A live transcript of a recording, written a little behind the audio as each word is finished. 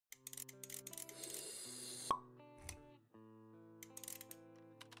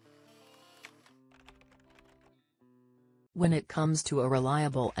When it comes to a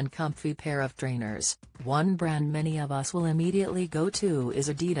reliable and comfy pair of trainers, one brand many of us will immediately go to is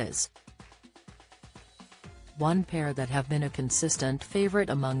Adidas. One pair that have been a consistent favorite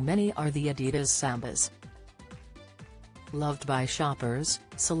among many are the Adidas Sambas. Loved by shoppers,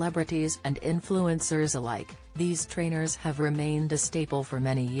 celebrities and influencers alike, these trainers have remained a staple for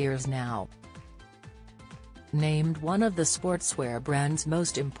many years now. Named one of the sportswear brand's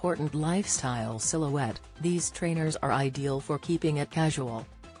most important lifestyle silhouette, these trainers are ideal for keeping it casual.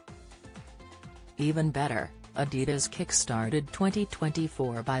 Even better, Adidas kickstarted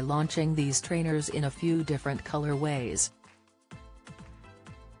 2024 by launching these trainers in a few different colorways.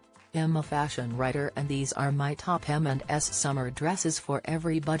 I'm a fashion writer and these are my top M&S summer dresses for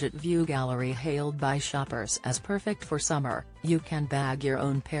every budget. View gallery hailed by shoppers as perfect for summer. You can bag your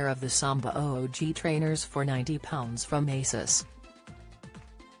own pair of the Samba OG trainers for £90 from ASOS.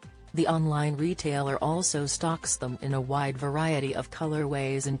 The online retailer also stocks them in a wide variety of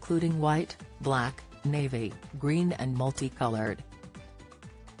colorways including white, black, navy, green and multicolored.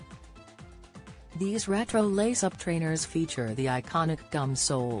 These retro lace-up trainers feature the iconic gum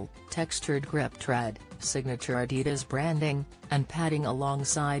sole, textured grip tread, signature Adidas branding, and padding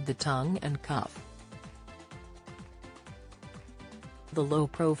alongside the tongue and cuff. The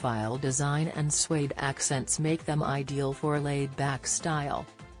low-profile design and suede accents make them ideal for laid-back style.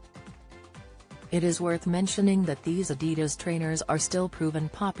 It is worth mentioning that these Adidas trainers are still proven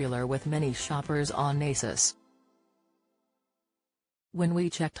popular with many shoppers on ASOS. When we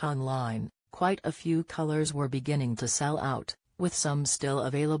checked online, quite a few colors were beginning to sell out, with some still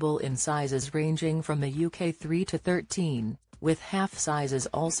available in sizes ranging from the UK 3 to 13, with half sizes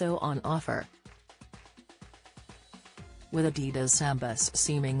also on offer. With Adidas Sambas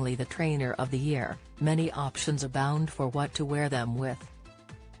seemingly the trainer of the year, many options abound for what to wear them with.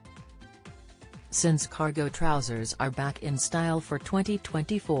 Since cargo trousers are back in style for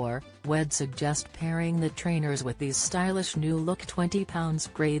 2024, we'd suggest pairing the trainers with these stylish new look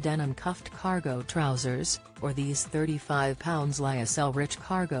 £20 grey denim cuffed cargo trousers, or these £35 lyocell rich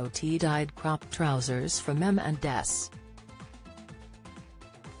cargo tea-dyed crop trousers from M&S.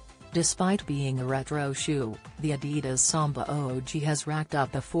 Despite being a retro shoe, the Adidas Samba OG has racked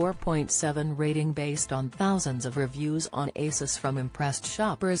up a 4.7 rating based on thousands of reviews on ASOS from impressed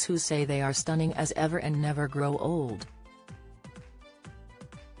shoppers who say they are stunning as ever and never grow old.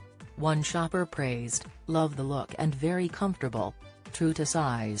 One shopper praised, "Love the look and very comfortable. True to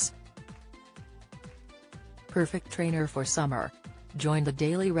size. Perfect trainer for summer." Join the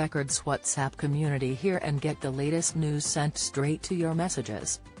Daily Records WhatsApp community here and get the latest news sent straight to your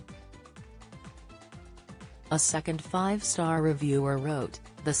messages. A second 5-star reviewer wrote,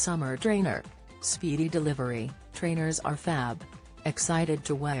 "The summer trainer. Speedy delivery, trainers are fab. Excited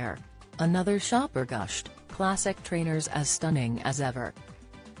to wear." Another shopper gushed, "Classic trainers as stunning as ever.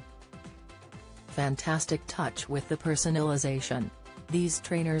 Fantastic touch with the personalization. These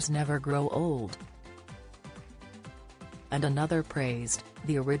trainers never grow old." And another praised,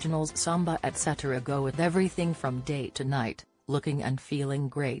 "The originals Samba etc. go with everything from day to night, looking and feeling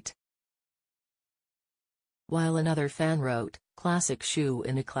great." While another fan wrote, "Classic shoe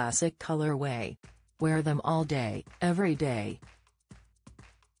in a classic colorway. Wear them all day, every day."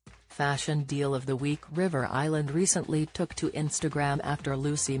 Fashion Deal of the Week. River Island recently took to Instagram after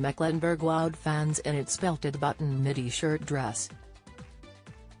Lucy Mecklenburg wowed fans in its belted button midi shirt dress.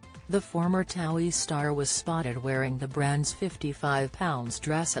 The former TOWIE star was spotted wearing the brand's £55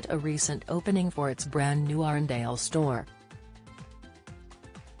 dress at a recent opening for its brand new Arndale store.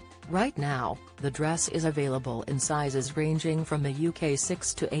 Right now, the dress is available in sizes ranging from the UK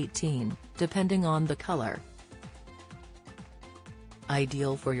 6 to 18, depending on the color.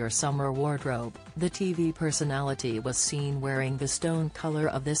 Ideal for your summer wardrobe, the TV personality was seen wearing the stone color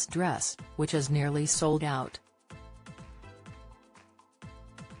of this dress, which is nearly sold out.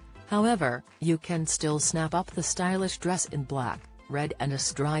 However, you can still snap up the stylish dress in black, red and a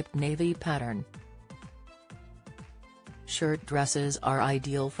striped navy pattern. Shirt dresses are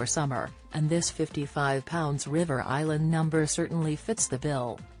ideal for summer, and this £55 River Island number certainly fits the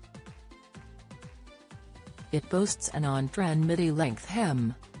bill. It boasts an on-trend midi-length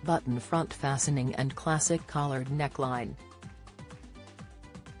hem, button front fastening and classic collared neckline.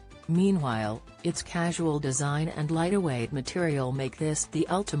 Meanwhile, its casual design and lightweight material make this the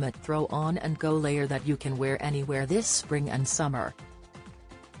ultimate throw-on and go layer that you can wear anywhere this spring and summer.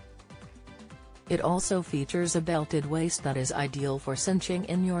 It also features a belted waist that is ideal for cinching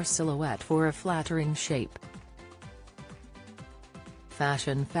in your silhouette for a flattering shape.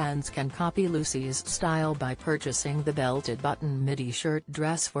 Fashion fans can copy Lucy's style by purchasing the belted button midi shirt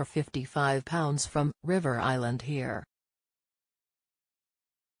dress for £55 from River Island here.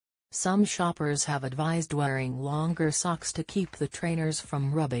 Some shoppers have advised wearing longer socks to keep the trainers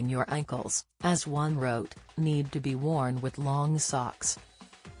from rubbing your ankles, as one wrote, "Need to be worn with long socks.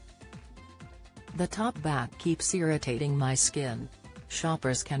 The top back keeps irritating my skin."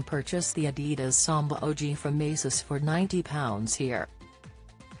 Shoppers can purchase the Adidas Samba OG from ASOS for £90 here.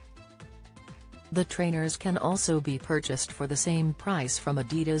 The trainers can also be purchased for the same price from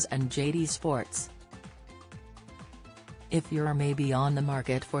Adidas and JD Sports. If you're maybe on the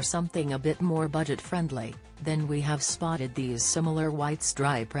market for something a bit more budget-friendly, then we have spotted these similar white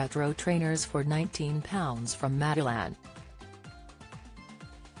stripe retro trainers for £19 from Matalan.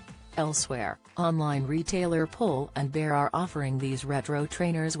 Elsewhere, online retailer Pull & Bear are offering these retro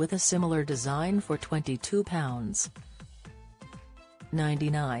trainers with a similar design for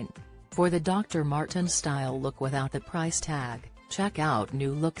 £22.99. For the Dr. Martin style look without the price tag, check out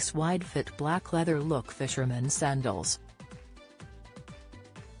New Look's wide-fit black leather look fisherman sandals.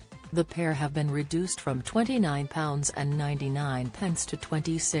 The pair have been reduced from £29.99 to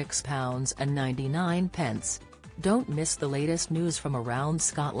 £26.99. Don't miss the latest news from around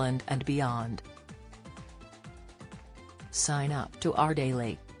Scotland and beyond. Sign up to our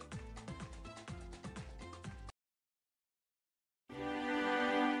daily